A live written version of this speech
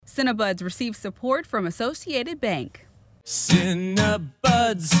Cinebuds receives support from Associated Bank.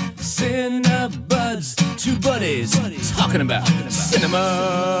 Cinebuds, two buddies talking about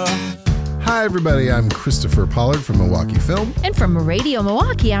cinema. Hi, everybody. I'm Christopher Pollard from Milwaukee Film. And from Radio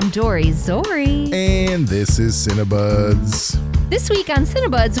Milwaukee, I'm Dory Zori. And this is Cinebuds. This week on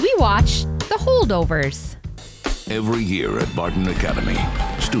Cinebuds, we watch The Holdovers. Every year at Barton Academy,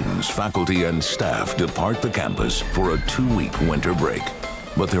 students, faculty, and staff depart the campus for a 2-week winter break.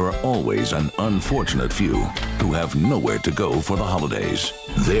 But there are always an unfortunate few who have nowhere to go for the holidays.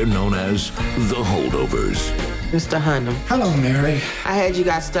 They're known as the Holdovers. Mr. Hunnam. Hello, Mary. I heard you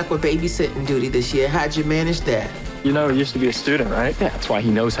got stuck with babysitting duty this year. How'd you manage that? You know, he used to be a student, right? Yeah, that's why he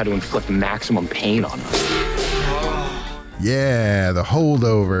knows how to inflict maximum pain on us. Yeah, the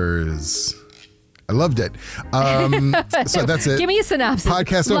Holdovers. I loved it. So that's it. Give me a synopsis.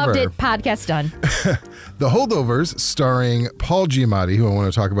 Podcast Loved over. it. Podcast done. The Holdovers, starring Paul Giamatti, who I want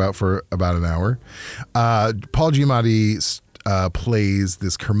to talk about for about an hour. Paul Giamatti plays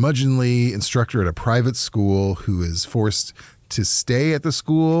this curmudgeonly instructor at a private school who is forced to stay at the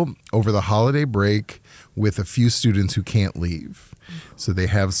school over the holiday break with a few students who can't leave. So they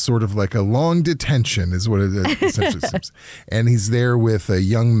have sort of like a long detention is what it essentially seems. And he's there with a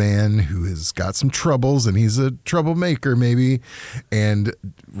young man who has got some troubles, and he's a troublemaker maybe, and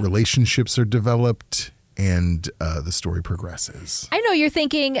relationships are developed, and the story progresses. I know you're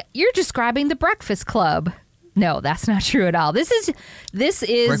thinking, you're describing The Breakfast Club. No, that's not true at all. This is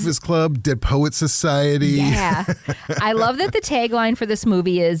Breakfast Club, Dead Poet Society. Yeah. I love that the tagline for this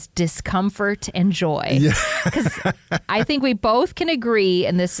movie is discomfort and joy. Yeah. Because I think we both can agree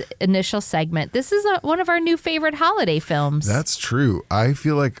in this initial segment, this is one of our new favorite holiday films. That's true. I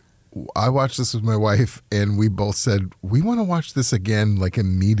feel like I watched this with my wife, and we both said, we want to watch this again, like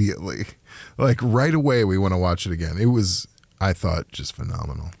immediately. Like right away, we want to watch it again. It was, I thought, just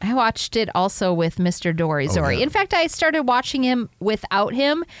phenomenal. I watched it also with Mr. Dory Zori. Yeah. In fact, I started watching him without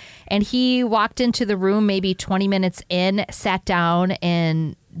him, and he walked into the room maybe 20 minutes in, sat down,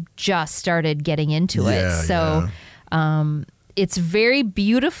 and just started getting into it. So it's very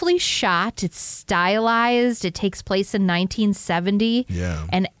beautifully shot. It's stylized. It takes place in 1970. Yeah.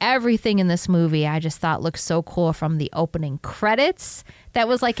 And everything in this movie I just thought looked so cool, from the opening credits. That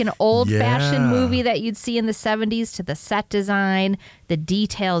was like an old-fashioned movie that you'd see in the 70s, to the set design, the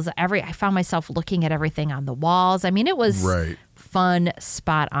details. I found myself looking at everything on the walls. I mean, it was fun,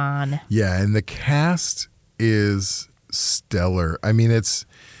 spot on. Yeah, and the cast is stellar. I mean,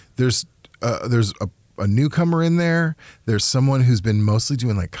 there's a newcomer in there. There's someone who's been mostly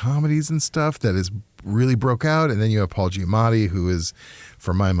doing like comedies and stuff that is really broke out. And then you have Paul Giamatti, who is,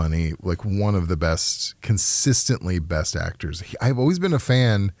 for my money, like one of the best, consistently best actors. I've always been a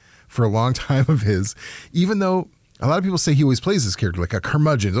fan for a long time of his, even though a lot of people say he always plays this character like a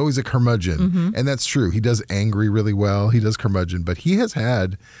curmudgeon. He's always a curmudgeon. Mm-hmm. And that's true. He does angry really well. He does curmudgeon, but he has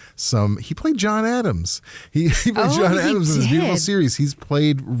had he played John Adams. He played John Adams in this beautiful series. He's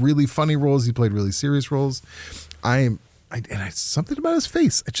played really funny roles. He played really serious roles. Something about his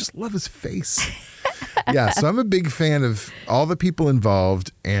face. I just love his face. Yeah, so I'm a big fan of all the people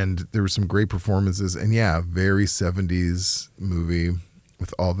involved, and there were some great performances. And yeah, very 70s movie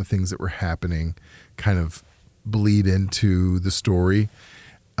with all the things that were happening kind of bleed into the story.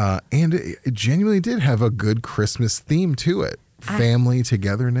 And it genuinely did have a good Christmas theme to it. Family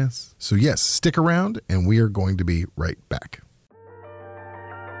togetherness. So yes, stick around, and we are going to be right back.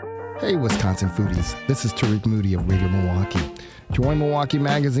 Hey, Wisconsin foodies. This is Tariq Moody of Radio Milwaukee. Join Milwaukee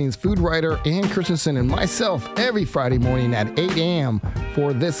Magazine's food writer Ann Christensen and myself every Friday morning at 8 a.m.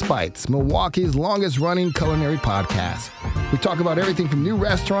 for This Bites, Milwaukee's longest-running culinary podcast. We talk about everything from new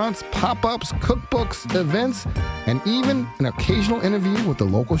restaurants, pop-ups, cookbooks, events, and even an occasional interview with the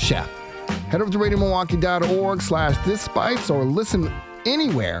local chef. Head over to radiomilwaukee.org/thisbites or listen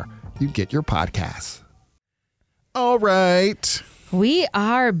anywhere you get your podcasts. All right. We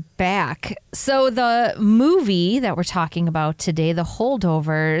are back. So the movie that we're talking about today, The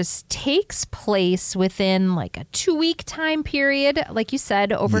Holdovers, takes place within like a 2-week time period, like you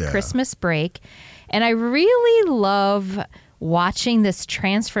said, over Christmas break. And I really love watching this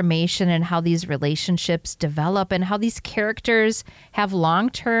transformation and how these relationships develop and how these characters have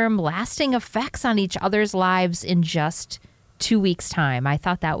long-term lasting effects on each other's lives in just 2 weeks' time. I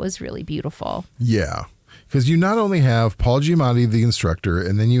thought that was really beautiful. Yeah. Because you not only have Paul Giamatti, the instructor,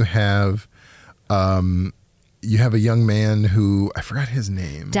 and then you have a young man who, I forgot his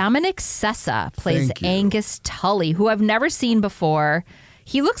name. Dominic Sessa plays Angus Tully, who I've never seen before.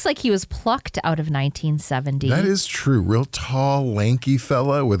 He looks like he was plucked out of 1970. That is true. Real tall, lanky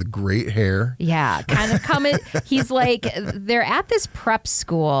fella with great hair. Yeah, kind of coming. He's like, they're at this prep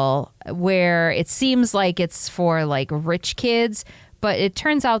school where it seems like it's for like rich kids, but it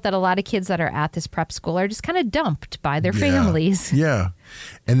turns out that a lot of kids that are at this prep school are just kind of dumped by their families. Yeah.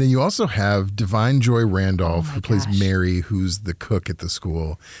 And then you also have Divine Joy Randolph, who plays Mary, who's the cook at the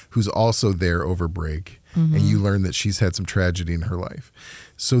school, who's also there over break. And you learn that she's had some tragedy in her life.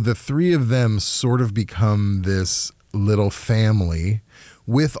 So the three of them sort of become this little family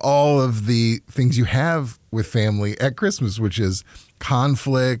with all of the things you have with family at Christmas, which is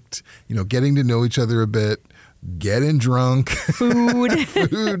conflict, getting to know each other a bit, getting drunk,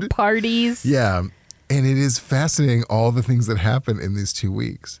 food, parties. Yeah. And it is fascinating, all the things that happen in these 2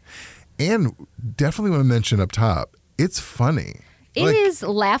 weeks. And definitely want to mention up top, it's funny. It is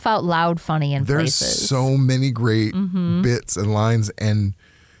laugh out loud funny in there's places. There's so many great bits and lines. And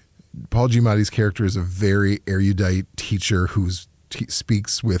Paul Giamatti's character is a very erudite teacher who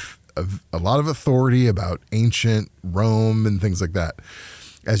speaks with a lot of authority about ancient Rome and things like that,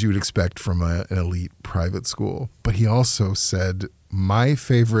 as you would expect from an elite private school. But he also said, my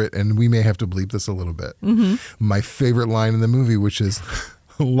favorite, and we may have to bleep this a little bit, my favorite line in the movie, which is,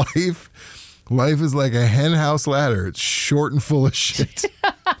 Life is like a hen house ladder. It's short and full of shit.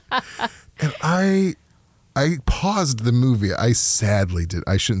 And I paused the movie. I sadly did.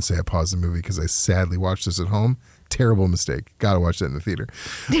 I shouldn't say I paused the movie because I sadly watched this at home. Terrible mistake. Got to watch that in the theater,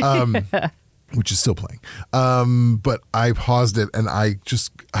 which is still playing. But I paused it and I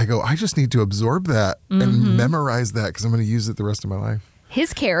just need to absorb that and memorize that because I'm going to use it the rest of my life.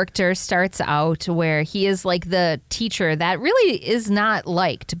 His character starts out where he is like the teacher that really is not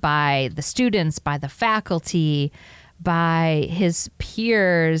liked by the students, by the faculty, by his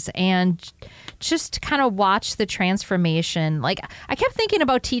peers, and just kind of watch the transformation. Like, I kept thinking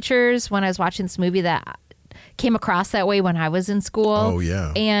about teachers when I was watching this movie that came across that way when I was in school. Oh,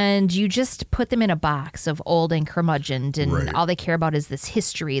 yeah. And you just put them in a box of old and curmudgeoned, and right. all they care about is this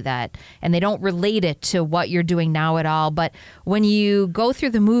history and they don't relate it to what you're doing now at all. But when you go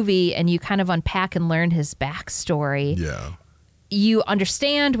through the movie and you kind of unpack and learn his backstory, you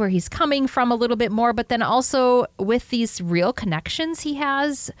understand where he's coming from a little bit more, but then also with these real connections he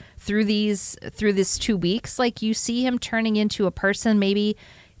has through this 2 weeks, like you see him turning into a person maybe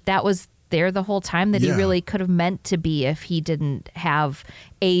that was there the whole time that he really could have meant to be if he didn't have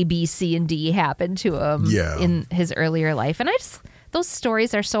A, B, C, and D happen to him in his earlier life. And those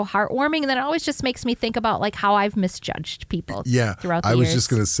stories are so heartwarming, and then it always just makes me think about like how I've misjudged people throughout the years. I was just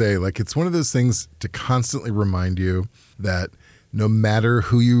going to say, like, it's one of those things to constantly remind you that no matter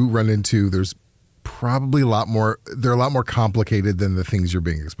who you run into, there's probably they're a lot more complicated than the things you're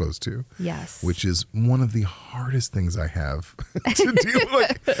being exposed to. Yes. Which is one of the hardest things I have to do.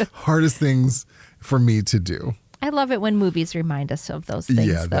 Like, hardest things for me to do. I love it when movies remind us of those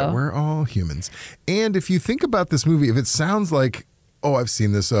things, though. That we're all humans. And if you think about this movie, if it sounds like, oh, I've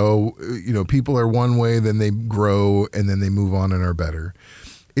seen this, people are one way, then they grow, and then they move on and are better.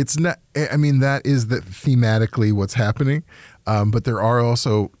 It's not, I mean, that is thematically what's happening. But there are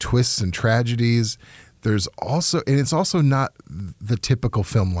also twists and tragedies. There's also, and it's also not the typical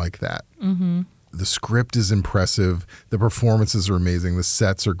film like that. Mm-hmm. The script is impressive. The performances are amazing. The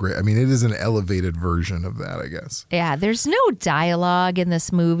sets are great. I mean, it is an elevated version of that, I guess. Yeah, there's no dialogue in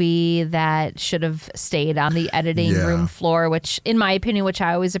this movie that should have stayed on the editing room floor, which, in my opinion, which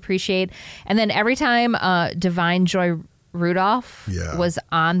I always appreciate. And then every time Divine Joy Rudolph was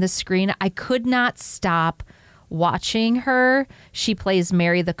on the screen, I could not stop watching her. She plays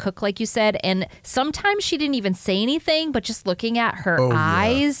Mary the cook, like you said, and sometimes she didn't even say anything, but just looking at her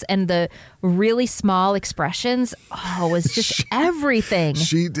eyes and the really small expressions, was just everything.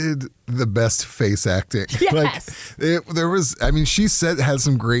 She did the best face acting. Yes. She had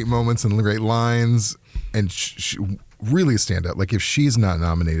some great moments and great lines, and she really stand out. Like, if she's not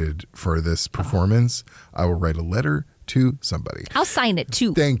nominated for this performance, I will write a letter to somebody. I'll sign it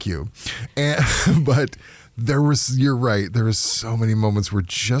too. Thank you. But you're right. There was so many moments where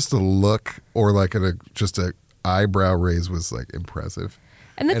just a look or like just a eyebrow raise was like impressive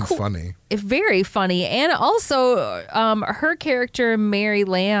and funny. Very funny. And also her character, Mary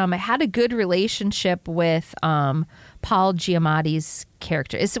Lamb, had a good relationship with Paul Giamatti's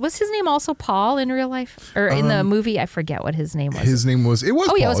character. Was his name also Paul in real life? Or in the movie? I forget what his name was. His name was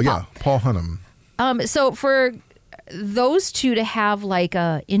Paul. Yeah, it was Paul. Paul Hunnam. So for those two to have like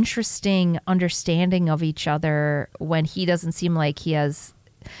a interesting understanding of each other when he doesn't seem like he has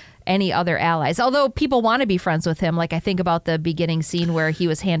any other allies. Although people want to be friends with him. Like I think about the beginning scene where he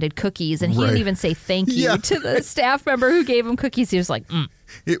was handed cookies and he didn't even say thank you to the staff member who gave him cookies. He was like,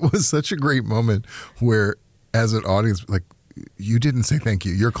 It was such a great moment where as an audience, like, you didn't say thank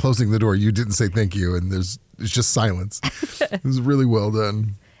you. You're closing the door. You didn't say thank you. And it's just silence. It was really well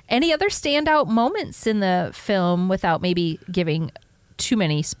done. Any other standout moments in the film without maybe giving too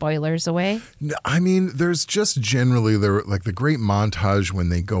many spoilers away? I mean, there's just generally like the great montage when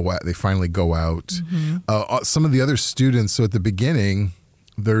they go out. They finally go out. Mm-hmm. Some of the other students. So at the beginning,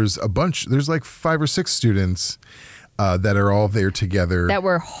 there's like 5 or 6 students that are all there together. That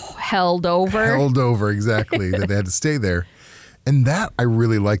were held over. Held over, exactly. That they had to stay there. And that I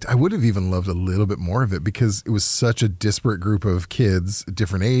really liked. I would have even loved a little bit more of it because it was such a disparate group of kids,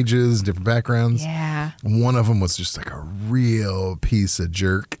 different ages, different backgrounds. Yeah. One of them was just like a real piece of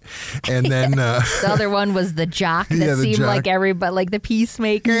jerk. And then the other one was the jock that seemed jock. like everybody, like the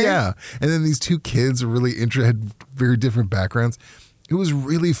peacemaker. Yeah. And then these 2 kids really had very different backgrounds. It was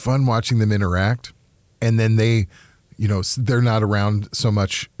really fun watching them interact. And then they, they're not around so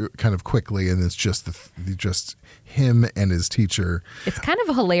much kind of quickly. And it's just just him and his teacher. It's kind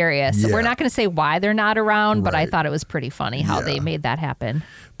of hilarious. Yeah. We're not going to say why they're not around, but I Right. thought it was pretty funny how they made that happen.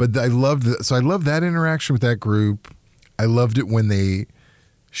 But I loved that interaction with that group. I loved it when they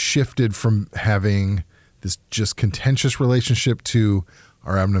shifted from having this just contentious relationship to,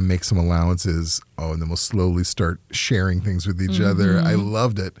 all right, I'm going to make some allowances. Oh, and then we'll slowly start sharing things with each other. I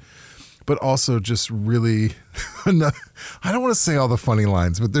loved it. But also just really, I don't want to say all the funny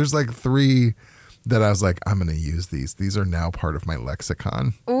lines, but there's like 3 that I was like, I'm going to use these. These are now part of my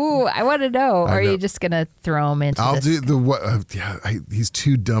lexicon. Ooh, I want to know. Or are you just going to throw them into I'll this? do the what? He's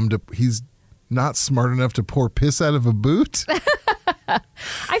too dumb to. He's not smart enough to pour piss out of a boot.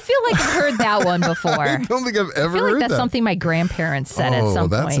 I feel like I've heard that one before. I don't think I've ever I feel like heard that's that. something my grandparents said at some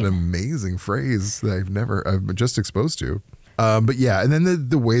that's point. an amazing phrase that I've been just exposed to. But yeah, and then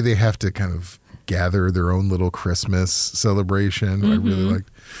the way they have to kind of gather their own little Christmas celebration, I really liked.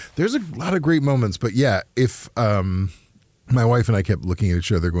 There's a lot of great moments, but yeah, if my wife and I kept looking at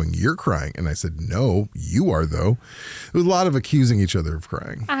each other going, "You're crying," and I said, "No, you are though." There was a lot of accusing each other of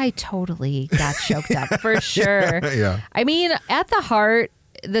crying. I totally got choked up for sure. Yeah. I mean, at the heart,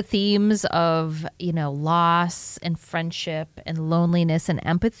 the themes of, loss and friendship and loneliness and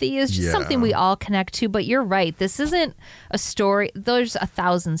empathy is just something we all connect to. But you're right. This isn't a story. There's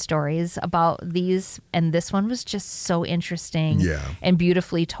 1,000 stories about these. And this one was just so interesting and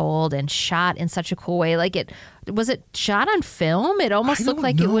beautifully told and shot in such a cool way. Like was it shot on film? It almost looked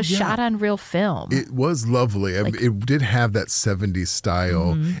like it was shot on real film. It was lovely. It did have that 70s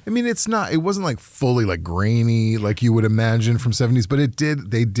style. I mean, it wasn't like fully like grainy like you would imagine from 70s, but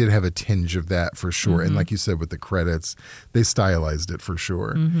they did have a tinge of that for sure. And like you said, with the credits, they stylized it for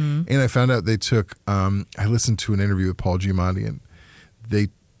sure. And I found out they took, I listened to an interview with Paul Giamatti, and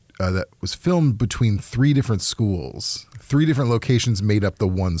that was filmed between 3 different schools. 3 different locations made up the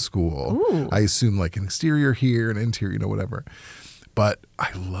one school. Ooh. I assume like an exterior here, an interior, whatever. But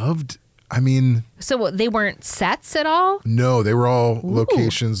I loved, So what, they weren't sets at all? no, they were all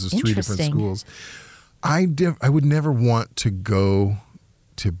locations. There's 3 different interesting. schools. I would never want to go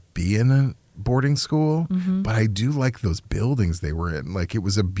to be in a boarding school, but I do like those buildings they were in. Like, it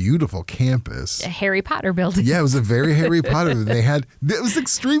was a beautiful campus. A Harry Potter building. Yeah, it was a very Harry Potter. It was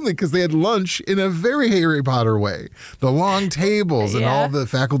extremely, because they had lunch in a very Harry Potter way. The long tables and all the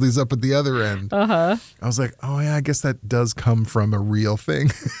faculties up at the other end. I was like, oh yeah, I guess that does come from a real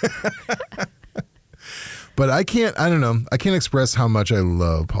thing. But I can't express how much I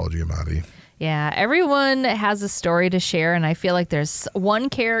love Paul Giamatti. Yeah, everyone has a story to share, and I feel like there's one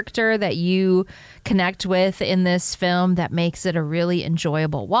character that you connect with in this film that makes it a really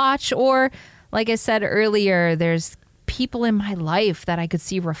enjoyable watch. Or, like I said earlier, there's people in my life that I could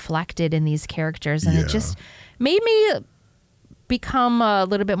see reflected in these characters, and it just made me become a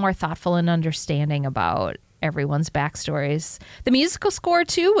little bit more thoughtful and understanding about everyone's backstories. The musical score,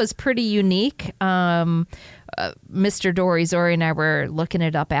 too, was pretty unique. Mr. Zori and I were looking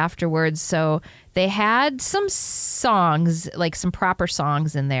it up afterwards. So they had some songs, like some proper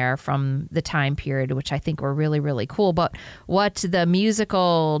songs in there from the time period, which I think were really, really cool. But what the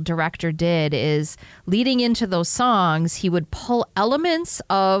musical director did is, leading into those songs, he would pull elements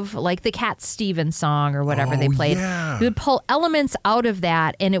of like the Cat Stevens song or whatever they played. Yeah. He would pull elements out of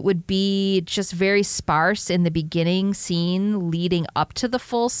that, and it would be just very sparse in the beginning scene leading up to the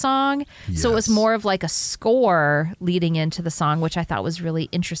full song. So it was Yes. more of like a score leading into the song, which I thought was really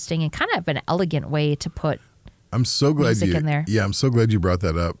interesting and kind of an elegant way to put I'm so glad music in there. Yeah, I'm so glad you brought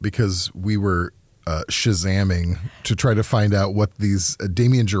that up, because we were Shazamming to try to find out what these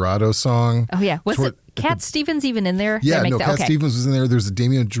Damien Jurado song. Oh yeah, was it Cat Stevens even in there? Yeah, no, Cat Stevens was in there. There's a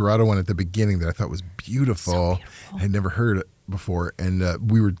Damien Jurado one at the beginning that I thought was beautiful. I had never heard it before, and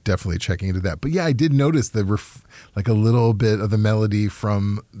we were definitely checking into that. But yeah, I did notice like a little bit of the melody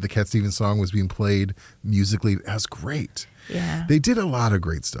from the Cat Stevens song was being played musically. That was great. Yeah, they did a lot of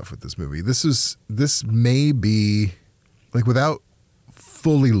great stuff with this movie. This may be, like, without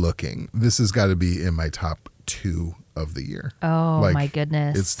fully looking, this has got to be in my top 2 of the year. Oh, my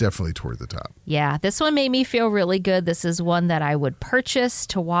goodness. It's definitely toward the top. Yeah, this one made me feel really good. This is one that I would purchase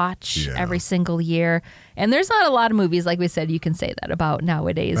to watch every single year. And there's not a lot of movies, like we said, you can say that about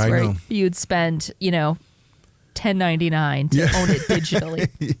nowadays, where you'd spend, $10.99 to own it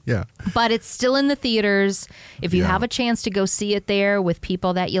digitally. Yeah. But it's still in the theaters. If you have a chance to go see it there with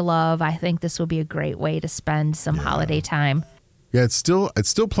people that you love, I think this will be a great way to spend some holiday time. Yeah, it's still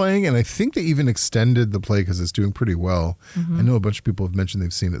playing, and I think they even extended the play because it's doing pretty well. Mm-hmm. I know a bunch of people have mentioned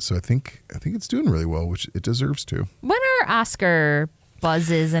they've seen it, so I think it's doing really well, which it deserves to. When are Oscar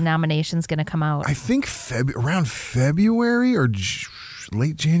buzzes and nominations going to come out? I think around February or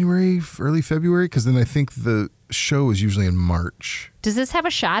late January, early February, because then I think the show is usually in March. Does this have a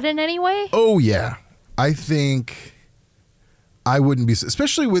shot in any way? Oh, yeah. I think I wouldn't be,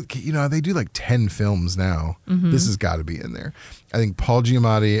 especially with, they do like 10 films now. Mm-hmm. This has got to be in there. I think Paul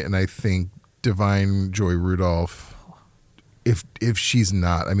Giamatti and I think Divine Joy Rudolph, if she's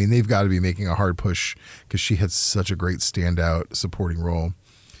not, I mean, they've got to be making a hard push because she had such a great standout supporting role.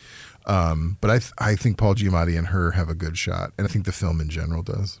 But I think Paul Giamatti and her have a good shot, and I think the film in general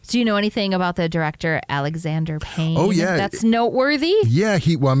does. Do you know anything about the director Alexander Payne? Oh yeah, that's noteworthy. Yeah,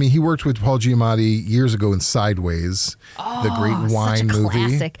 he worked with Paul Giamatti years ago in Sideways, the great wine such a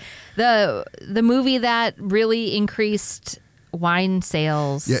movie. Classic. The movie that really increased wine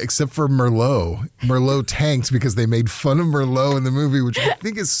sales. Yeah, except for Merlot. Merlot tanked because they made fun of Merlot in the movie, which I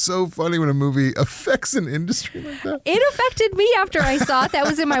think is so funny when a movie affects an industry like that. It affected me after I saw it. That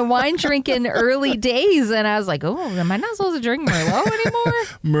was in my wine drinking early days, and I was like, oh, am I not supposed to drink Merlot anymore?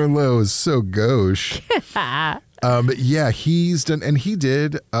 Merlot is so gauche. But yeah, he's done, and he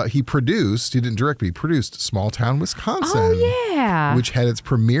produced, he didn't direct, but he produced Small Town, Wisconsin. Oh, yeah. Which had its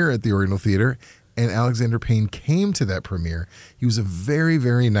premiere at the Oriental Theater. And Alexander Payne came to that premiere. He was a very,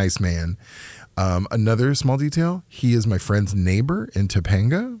 very nice man. Another small detail, he is my friend's neighbor in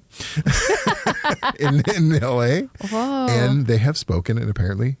Topanga in L.A. Whoa. And they have spoken, and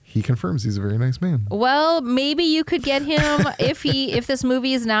apparently he confirms he's a very nice man. Well, maybe you could get him, if this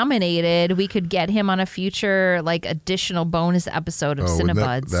movie is nominated, we could get him on a future, additional bonus episode of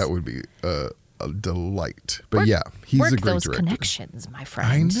Cinebuds. That would be a delight. But he's a great those director. Connections, my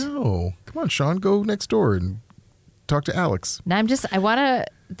friend. I know. Come on, Sean, go next door and talk to Alex. Now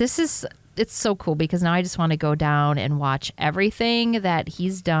it's so cool because now I just want to go down and watch everything that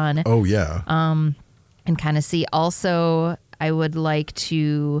he's done. Oh yeah. And kind of see. Also, I would like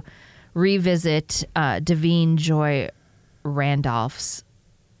to revisit Davine Joy Randolph's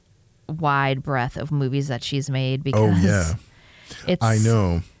wide breadth of movies that she's made because I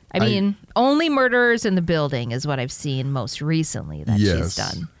know. I mean, Only Murderers in the Building is what I've seen most recently that she's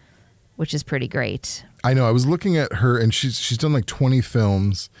done, which is pretty great. I know. I was looking at her, and she's done like 20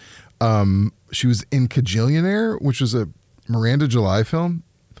 films. She was in Kajillionaire, which was a Miranda July film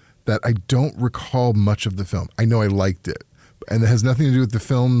that I don't recall much of the film. I know I liked it. And it has nothing to do with the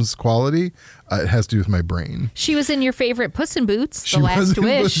film's quality. It has to do with my brain. She was in your favorite Puss in Boots, The Last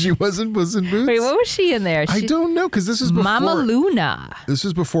Wish. She was in Puss in Boots? Wait, what was she in there? I don't know, because this is before... Mama Luna. This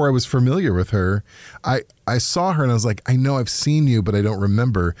was before I was familiar with her. I saw her and I was like, I know I've seen you, but I don't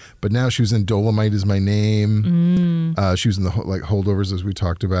remember. But now she was in Dolomite Is My Name. She was in the Holdovers, as we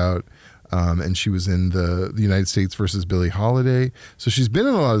talked about. And she was in the United States versus Billie Holiday. So she's been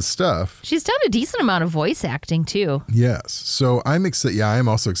in a lot of stuff. She's done a decent amount of voice acting, too. Yes. So I'm excited. Yeah, I'm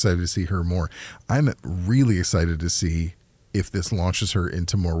also excited to see her more. I'm really excited to see if this launches her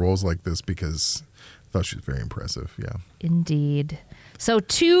into more roles like this because I thought she was very impressive. Yeah. Indeed. So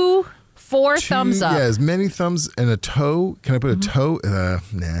 4 thumbs up. Yeah, as many thumbs and a toe. Can I put a toe?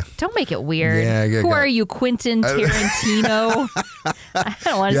 Nah. Don't make it weird. Yeah, Who are you, Quentin Tarantino? I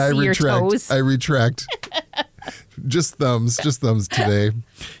don't want to see your toes. I retract. Just thumbs today.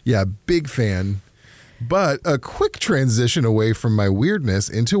 Yeah, big fan. But a quick transition away from my weirdness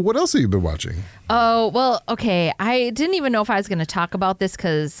into what else have you been watching? Oh, well, okay. I didn't even know if I was going to talk about this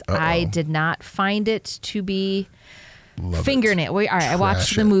because I did not find it to be... Love Fingernail. All right, I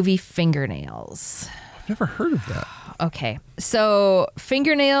watched the movie Fingernails. I've never heard of that. Okay. So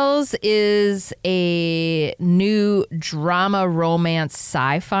Fingernails is a new drama, romance,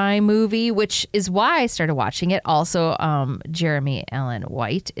 sci-fi movie, which is why I started watching it. Also, Jeremy Allen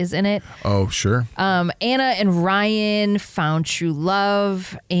White is in it. Oh, sure. Anna and Ryan found true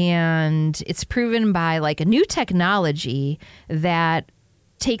love, and it's proven by like a new technology that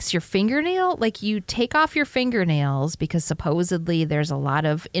takes your fingernail, like you take off your fingernails because supposedly there's a lot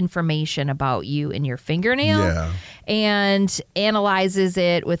of information about you in your fingernail, and analyzes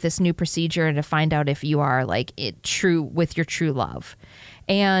it with this new procedure to find out if you are like true with your true love.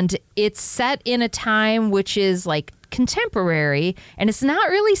 And it's set in a time which is like contemporary, and it's not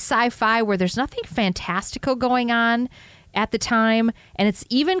really sci-fi where there's nothing fantastical going on at the time, and it's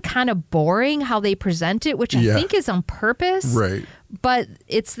even kind of boring how they present it, which I think is on purpose. Right. But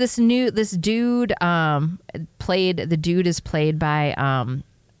it's this dude the dude is played by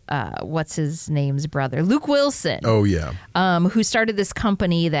what's his name's brother, Luke Wilson. Oh yeah. Who started this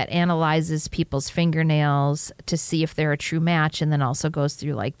company that analyzes people's fingernails to see if they're a true match, and then also goes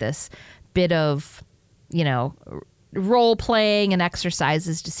through like this bit of, you know, role playing and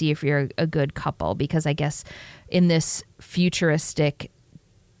exercises to see if you're a good couple, because I guess in this futuristic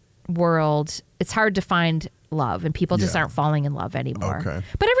world it's hard to find love, and people just aren't falling in love anymore. Okay.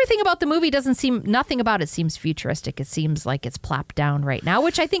 But everything about the movie nothing about it seems futuristic. It seems like it's plopped down right now,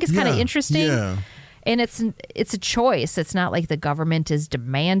 which I think is kind of interesting. Yeah. And it's a choice. It's not like the government is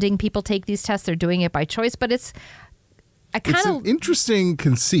demanding people take these tests. They're doing it by choice, but it's an interesting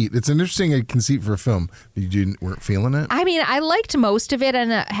conceit. It's an interesting conceit for a film. You weren't feeling it? I mean, I liked most of it,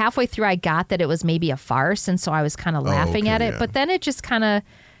 and halfway through I got that it was maybe a farce, and so I was kind of laughing at it. Yeah. But then it just kind of,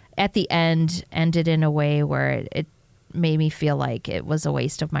 at the end, ended in a way where it made me feel like it was a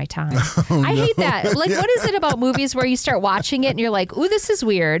waste of my time. I hate that. Like, what is it about movies where you start watching it and you're like, ooh, this is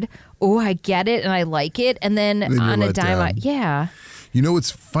weird. Ooh, I get it, and I like it. And then on a dime, yeah. You know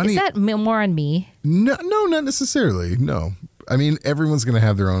what's funny? Is that more on me? No, not necessarily. No. I mean, everyone's going to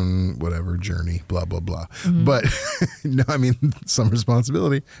have their own whatever journey, blah, blah, blah. Mm-hmm. But no, I mean, some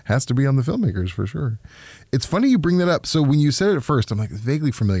responsibility has to be on the filmmakers for sure. It's funny you bring that up. So when you said it at first, I'm like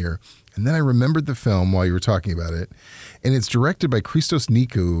vaguely familiar. And then I remembered the film while you were talking about it. And it's directed by Christos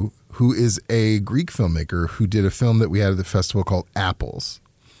Nikou, who is a Greek filmmaker who did a film that we had at the festival called Apples.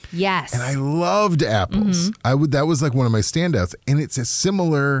 Yes. And I loved Apples. That was like one of my standouts. And it's a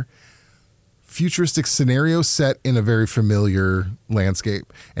similar futuristic scenario set in a very familiar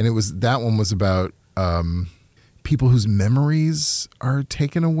landscape. And that one was about people whose memories are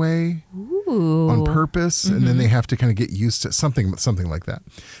taken away on purpose, and then they have to kind of get used to something like that.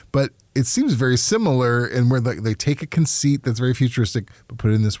 But it seems very similar, and where they take a conceit that's very futuristic but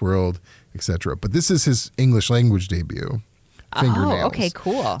put it in this world, etc. But this is his English language debut. Fingernails. Oh, okay,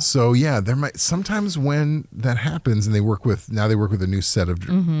 cool. So yeah, there might sometimes when that happens, and they work with a new set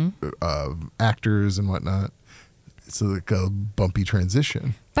of actors and whatnot. It's like a bumpy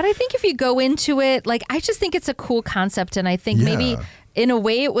transition. But I think if you go into it, like, I just think it's a cool concept, and I think maybe in a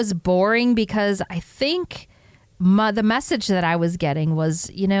way it was boring because I think the message that I was getting was,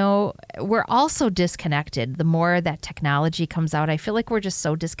 you know, we're all so disconnected. The more that technology comes out, I feel like we're just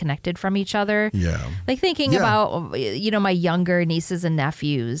so disconnected from each other. Yeah. Like thinking about, you know, my younger nieces and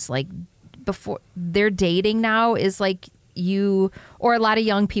nephews, like before they're dating now is like or a lot of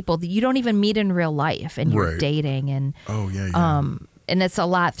young people that you don't even meet in real life, and you're dating, and and it's a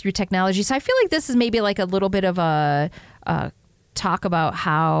lot through technology. So I feel like this is maybe like a little bit of a talk about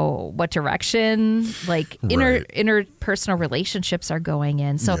what direction like interpersonal relationships are going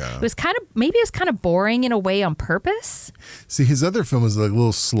in. So it was kind of boring in a way on purpose. See, his other film was like a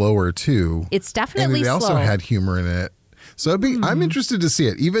little slower too. It's definitely and it slow. also had humor in it. So I'm interested to see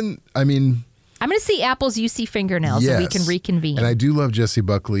it. I'm going to see Apples, you see Fingernails, and we can reconvene. And I do love Jesse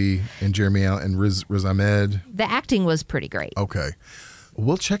Buckley and Jeremy Allen and Riz Ahmed. The acting was pretty great. Okay.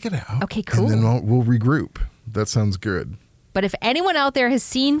 We'll check it out. Okay, cool. And then we'll regroup. That sounds good. But if anyone out there has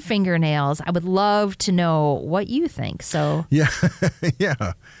seen Fingernails, I would love to know what you think. So yeah,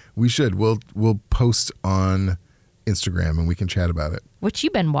 we should. We'll post on Instagram and we can chat about it. What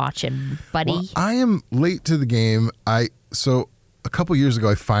you been watching, buddy? Well, I am late to the game. So a couple years ago,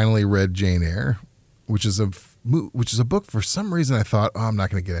 I finally read Jane Eyre, which is a book. For some reason, I thought, I'm not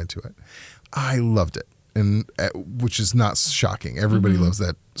going to get into it. I loved it, and which is not shocking. Everybody loves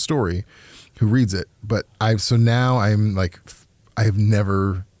that story who reads it. But now I'm like, I have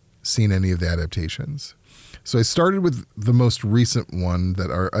never seen any of the adaptations. So I started with the most recent one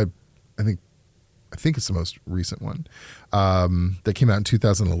I think it's the most recent one that came out in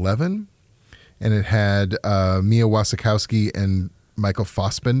 2011. And it had Mia Wasikowska and Michael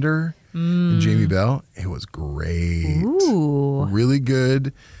Fassbender and Jamie Bell. It was great. Ooh. Really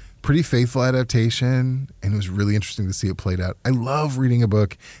good, pretty faithful adaptation, and it was really interesting to see it played out. I love reading a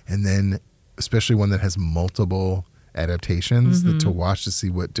book, and then especially one that has multiple adaptations to watch to see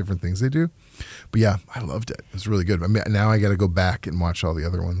what different things they do. But yeah, I loved it. It was really good. I mean, now I got to go back and watch all the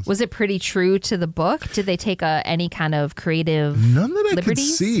other ones. Was it pretty true to the book? Did they take any kind of creative None that I liberties?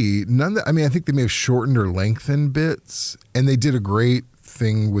 could see. None that, I mean, I think they may have shortened or lengthened bits, and they did a great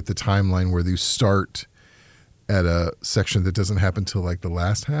thing with the timeline where you start at a section that doesn't happen till like the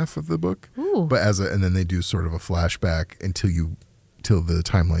last half of the book. Ooh. But and then they do sort of a flashback till the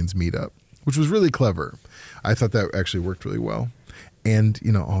timelines meet up, which was really clever. I thought that actually worked really well. And,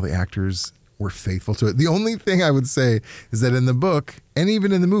 all the actors were faithful to it. The only thing I would say is that in the book, and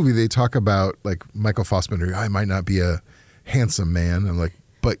even in the movie, they talk about, like, Michael Fassbender, I might not be a handsome man. I'm like,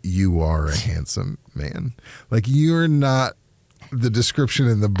 but you are a handsome man. Like, you're not the description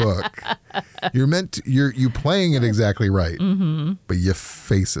in the book. You're playing it exactly right, but your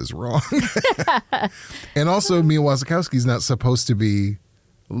face is wrong. And also, Mia Wasikowski's not supposed to be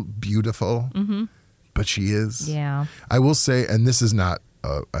beautiful, but she is. Yeah. I will say, and this is not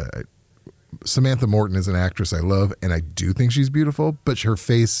Samantha Morton is an actress I love, and I do think she's beautiful, but her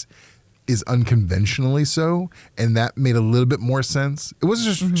face is unconventionally so, and that made a little bit more sense. It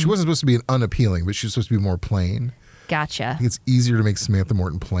wasn't just she wasn't supposed to be an unappealing, but she was supposed to be more plain. Gotcha. I think it's easier to make Samantha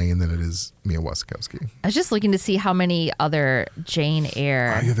Morton plain than it is Mia Wasikowski. I was just looking to see how many other Jane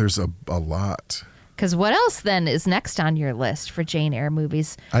Eyre. Yeah, there's a lot. Because what else then is next on your list for Jane Eyre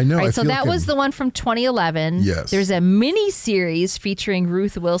movies? I know. All right, I so feel that like was the one from 2011. Yes. There's a mini series featuring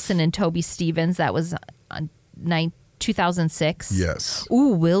Ruth Wilson and Toby Stevens. That was on 2006. Yes. Ooh,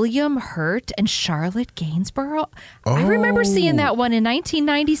 William Hurt and Charlotte Gainsborough. I remember seeing that one in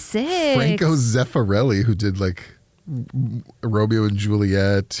 1996. Franco Zeffirelli, who did like Romeo and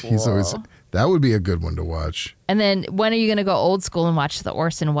Juliet. He's always that would be a good one to watch. And then when are you going to go old school and watch the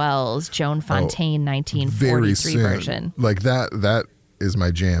Orson Welles, Joan Fontaine 1943 version? Like that is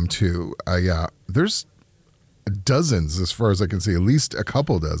my jam too. There's dozens as far as I can see, at least a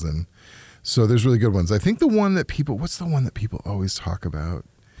couple dozen. So there's really good ones. I think what's the one that people always talk about?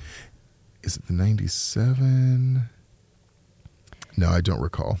 Is it the 97? No, I don't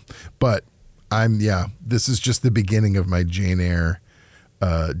recall. But this is just the beginning of my Jane Eyre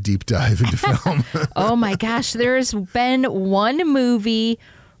deep dive into film. Oh my gosh, there's been one movie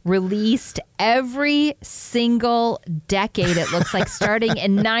released every single decade, it looks like, starting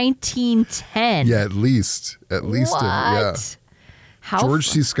in 1910. Yeah, at least. What? Yeah. George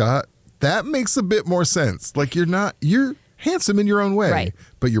C. Scott, that makes a bit more sense. Like you're handsome in your own way, right,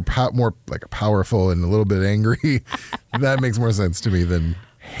 but you're more like powerful and a little bit angry. That makes more sense to me than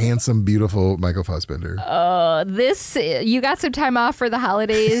handsome, beautiful Michael Fassbender. You got some time off for the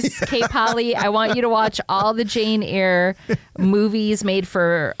holidays, Kate Polly. I want you to watch all the Jane Eyre movies made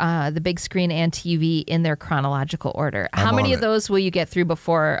for the big screen and TV in their chronological order. How many of those will you get through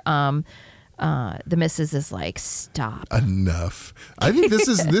before the missus is like, stop? Enough. I think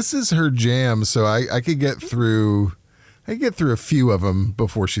this is her jam, so I could get through a few of them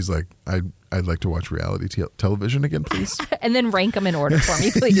before she's like, I'd like to watch reality television again, please. And then rank them in order for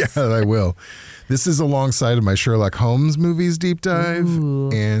me, please. Yeah, I will. This is alongside of my Sherlock Holmes movies deep dive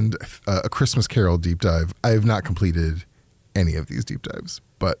and a Christmas Carol deep dive. I have not completed any of these deep dives,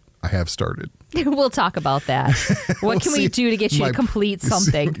 but I have started. We'll talk about that. What can we do to get you to complete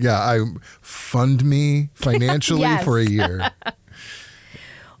something? Yeah, fund me financially for a year.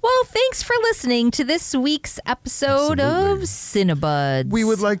 Well, thanks for listening to this week's episode of Cinebuds. We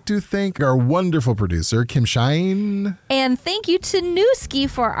would like to thank our wonderful producer, Kim Shine. And thank you to Newski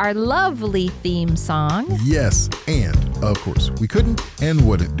for our lovely theme song. Yes, and of course, we couldn't and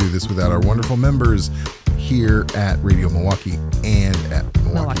wouldn't do this without our wonderful members here at Radio Milwaukee and at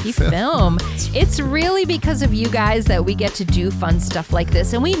Milwaukee Film. It's really because of you guys that we get to do fun stuff like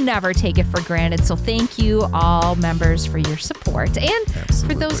this, and we never take it for granted. So thank you all members for your support, and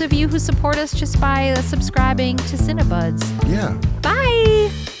for those of you who support us just by subscribing to Cinebuds. Yeah. Bye.